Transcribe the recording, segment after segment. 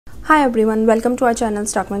Hi everyone, welcome to our channel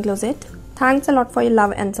Stalk My Closet. Thanks a lot for your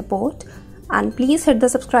love and support, and please hit the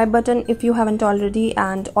subscribe button if you haven't already,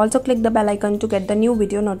 and also click the bell icon to get the new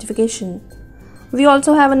video notification. We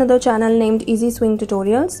also have another channel named Easy Swing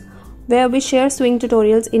Tutorials where we share swing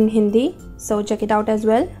tutorials in Hindi, so check it out as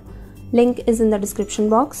well. Link is in the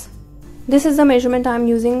description box. This is the measurement I am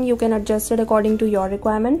using. You can adjust it according to your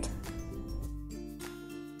requirement.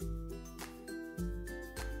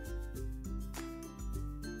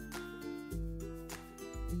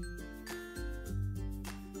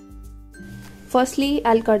 Firstly,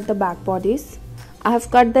 I'll cut the back bodies. I have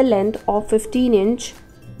cut the length of 15 inch,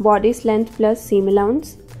 bodice length plus seam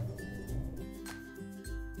allowance.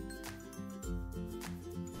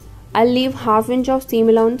 I'll leave ½ inch of seam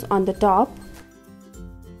allowance on the top,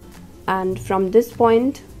 and from this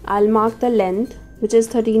point I'll mark the length, which is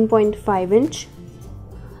 13.5 inch.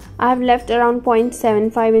 I have left around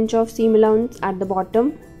 0.75 inch of seam allowance at the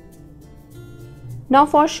bottom. Now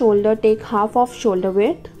for shoulder, take half of shoulder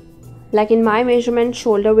width. Like in my measurement,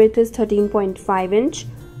 shoulder width is 13.5 inch,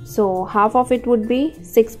 so half of it would be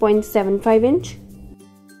 6.75 inch.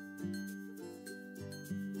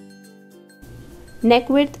 Neck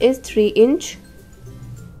width is 3 inch.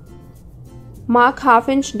 Mark ½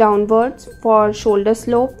 inch downwards for shoulder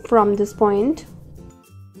slope from this point.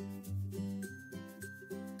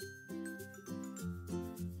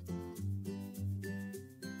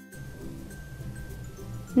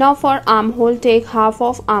 Now for armhole, take half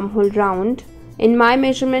of armhole round. In my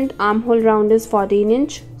measurement, armhole round is 14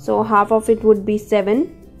 inch, so half of it would be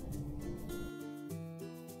 7.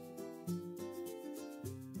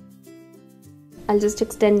 I'll just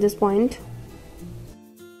extend this point.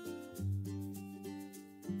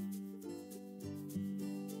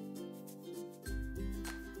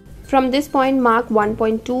 From this point, mark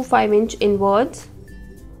 1.25 inch inwards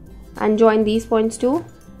and join these points too.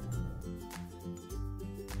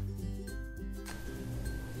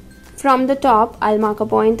 From the top, I'll mark a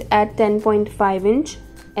point at 10.5 inch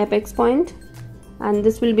apex point, and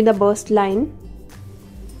this will be the burst line.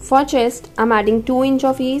 For chest, I'm adding 2 inch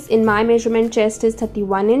of ease. In my measurement, chest is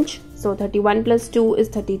 31 inch, so 31 plus 2 is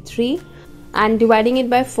 33, and dividing it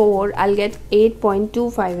by 4, I'll get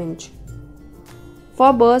 8.25 inch.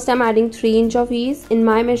 For burst, I'm adding 3 inch of ease. In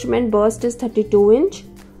my measurement, burst is 32 inch.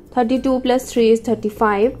 32 plus 3 is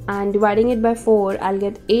 35, and dividing it by 4, I'll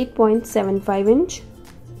get 8.75 inch.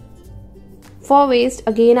 For waist,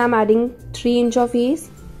 again I'm adding 3 inch of ease.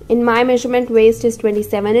 In my measurement, waist is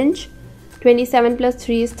 27 inch. 27 plus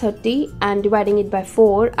 3 is 30, and dividing it by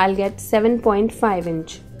 4, I'll get 7.5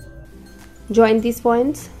 inch. Join these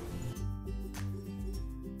points.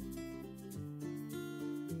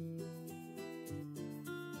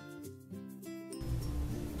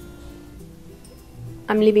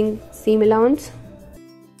 I'm leaving seam allowance.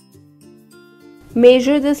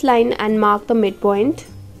 Measure this line and mark the midpoint.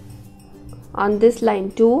 On this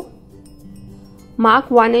line too,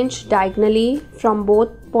 mark 1 inch diagonally from both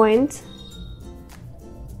points.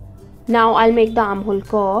 Now I'll make the armhole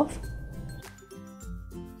curve.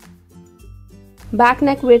 Back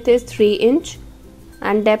neck width is 3 inch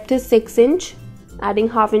and depth is 6 inch, adding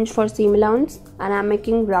 ½ inch for seam allowance, and I'm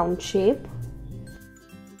making round shape.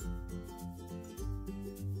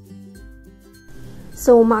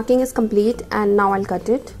 So marking is complete, and now I'll cut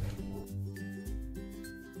it.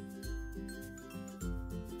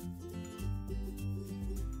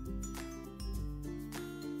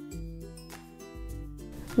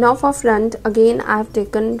 Now for front, again I have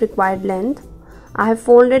taken required length. I have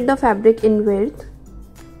folded the fabric in width,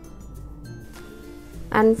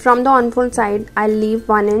 and from the unfold side I'll leave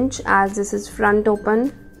 1 inch as this is front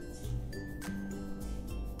open.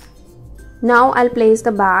 Now I'll place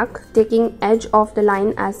the back, taking edge of the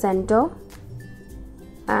line as center,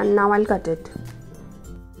 and now I'll cut it.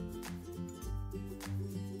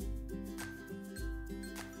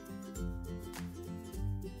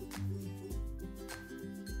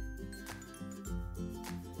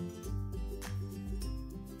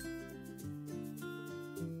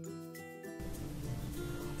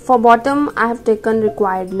 For bottom, I have taken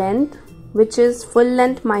required length, which is full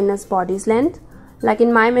length minus bodice length. Like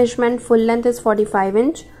in my measurement, full length is 45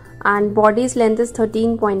 inch and bodice length is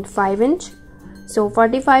 13.5 inch. So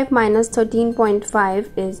 45 minus 13.5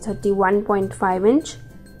 is 31.5 inch.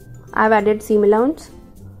 I have added seam allowance,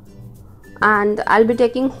 and I'll be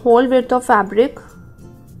taking whole width of fabric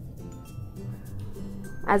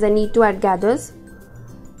as I need to add gathers.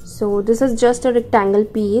 So this is just a rectangle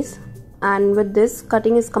piece, and with this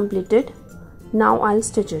cutting is completed. Now I'll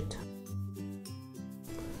stitch it.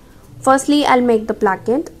 Firstly, I'll make the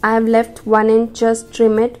placket. I have left 1 inch, just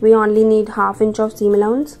trim it. We only need ½ inch of seam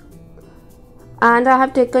allowance. And I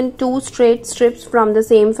have taken 2 straight strips from the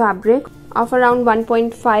same fabric of around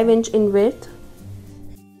 1.5 inch in width.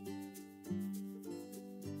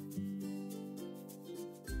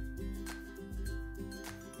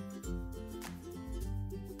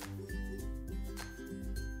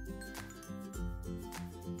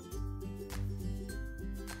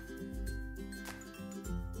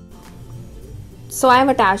 So I have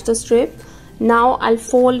attached the strip. Now I'll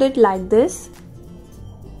fold it like this.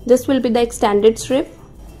 This will be the extended strip.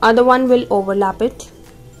 Other one will overlap it.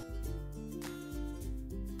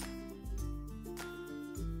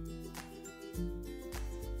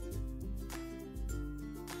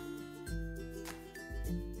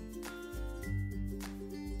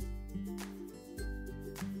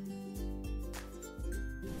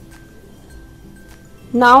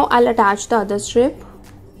 Now I'll attach the other strip.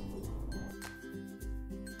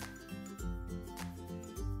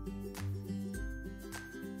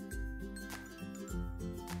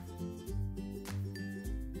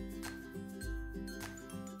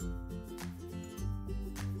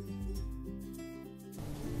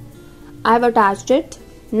 I have attached it.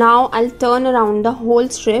 Now I'll turn around the whole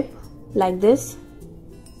strip like this.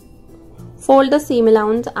 Fold the seam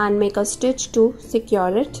allowance and make a stitch to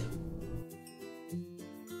secure it.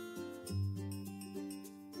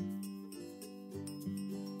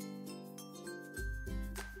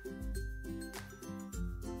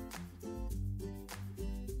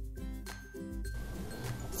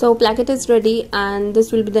 So placket is ready and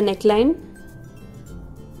this will be the neckline.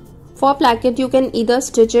 For placket you can either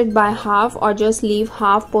stitch it by half or just leave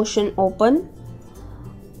half portion open,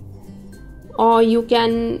 or you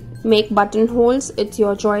can make buttonholes, it's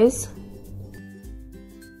your choice.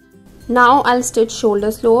 Now I'll stitch shoulder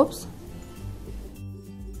slopes.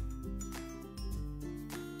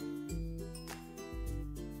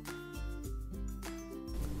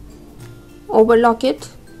 Overlock it.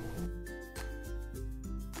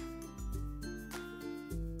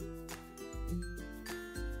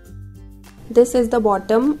 This is the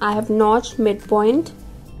bottom. I have notched midpoint.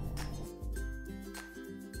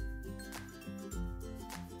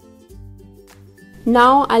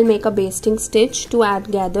 Now I'll make a basting stitch to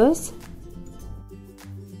add gathers.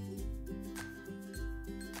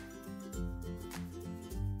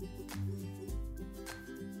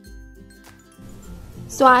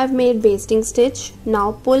 So I have made basting stitch.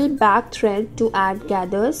 Now pull back thread to add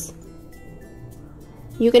gathers.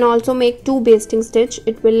 You can also make 2 basting stitch,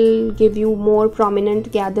 it will give you more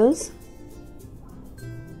prominent gathers.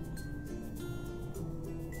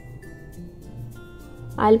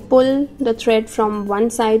 I'll pull the thread from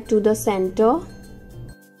one side to the center.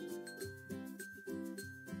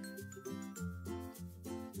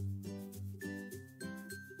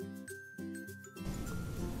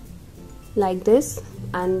 Like this,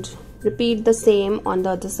 and repeat the same on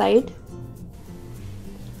the other side.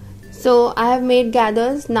 So I have made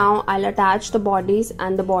gathers. Now I'll attach the bodies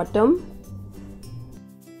and the bottom.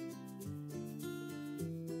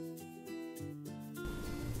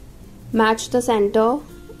 Match the center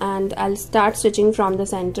and I'll start stitching from the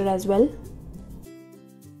center as well.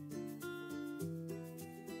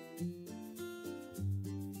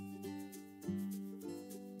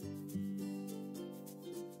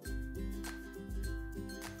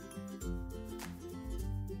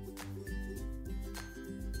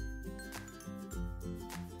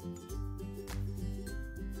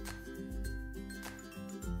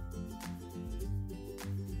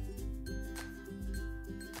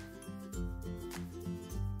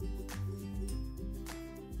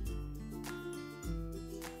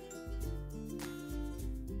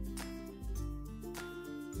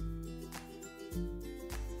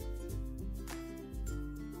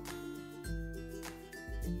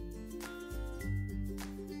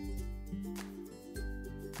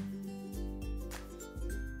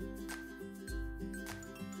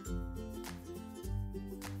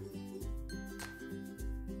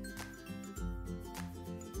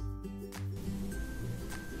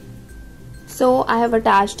 So I have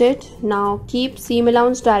attached it. Now keep seam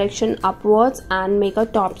allowance direction upwards and make a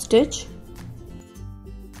top stitch.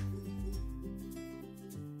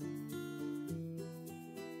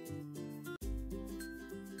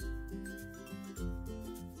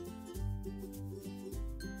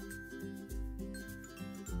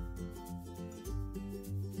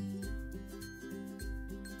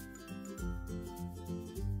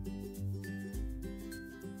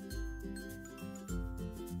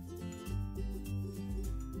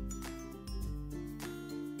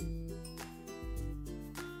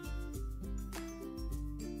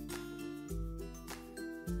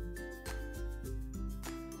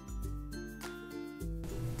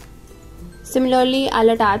 Similarly, I'll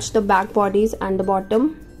attach the back bodies and the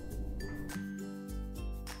bottom.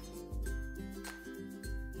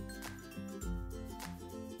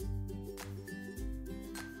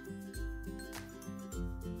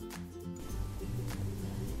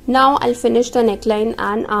 Now I'll finish the neckline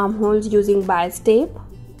and armholes using bias tape.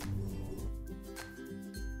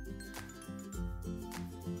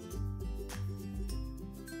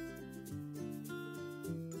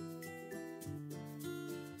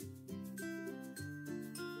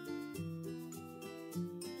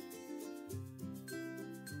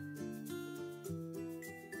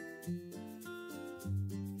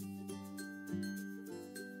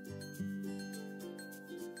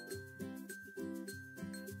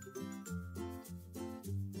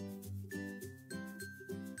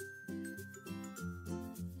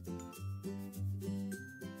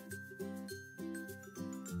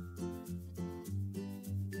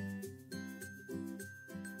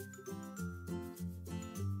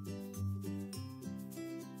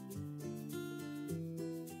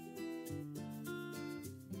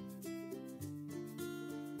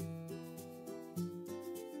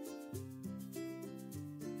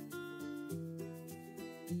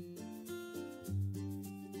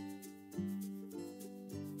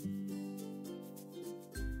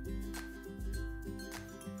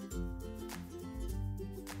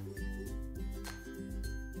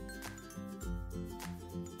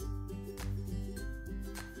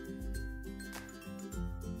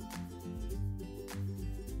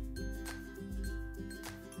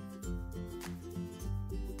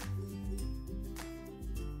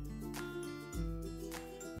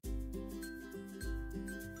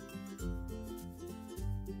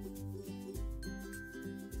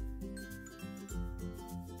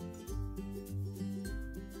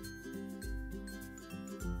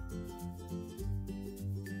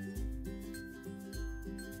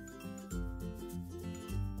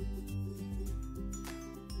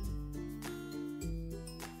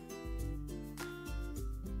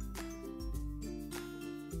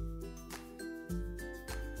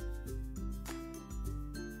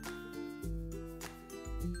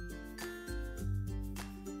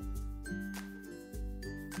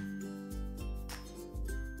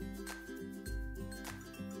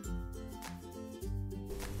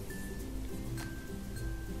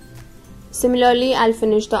 Similarly, I'll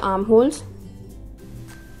finish the armholes.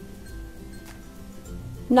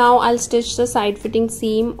 Now I'll stitch the side fitting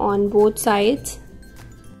seam on both sides.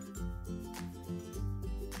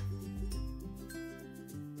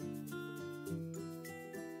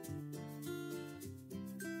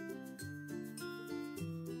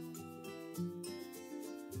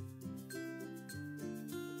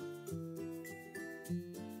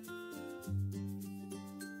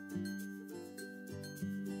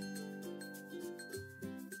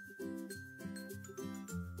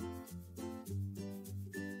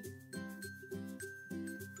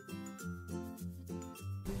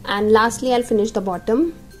 And lastly, I'll finish the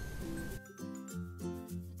bottom.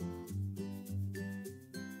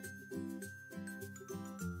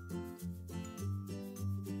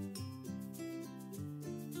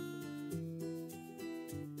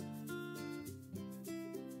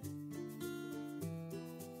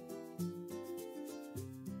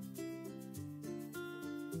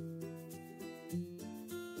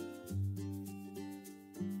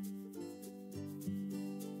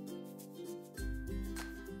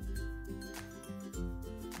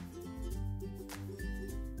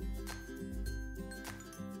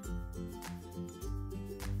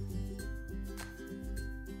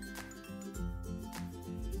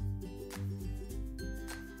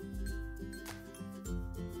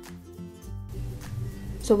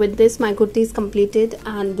 So with this, my kurti is completed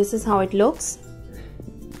and this is how it looks.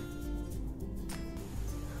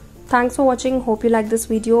 Thanks for watching. Hope you like this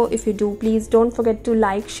video. If you do, please don't forget to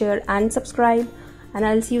like, share and subscribe. And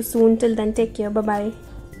I'll see you soon. Till then, take care. Bye bye.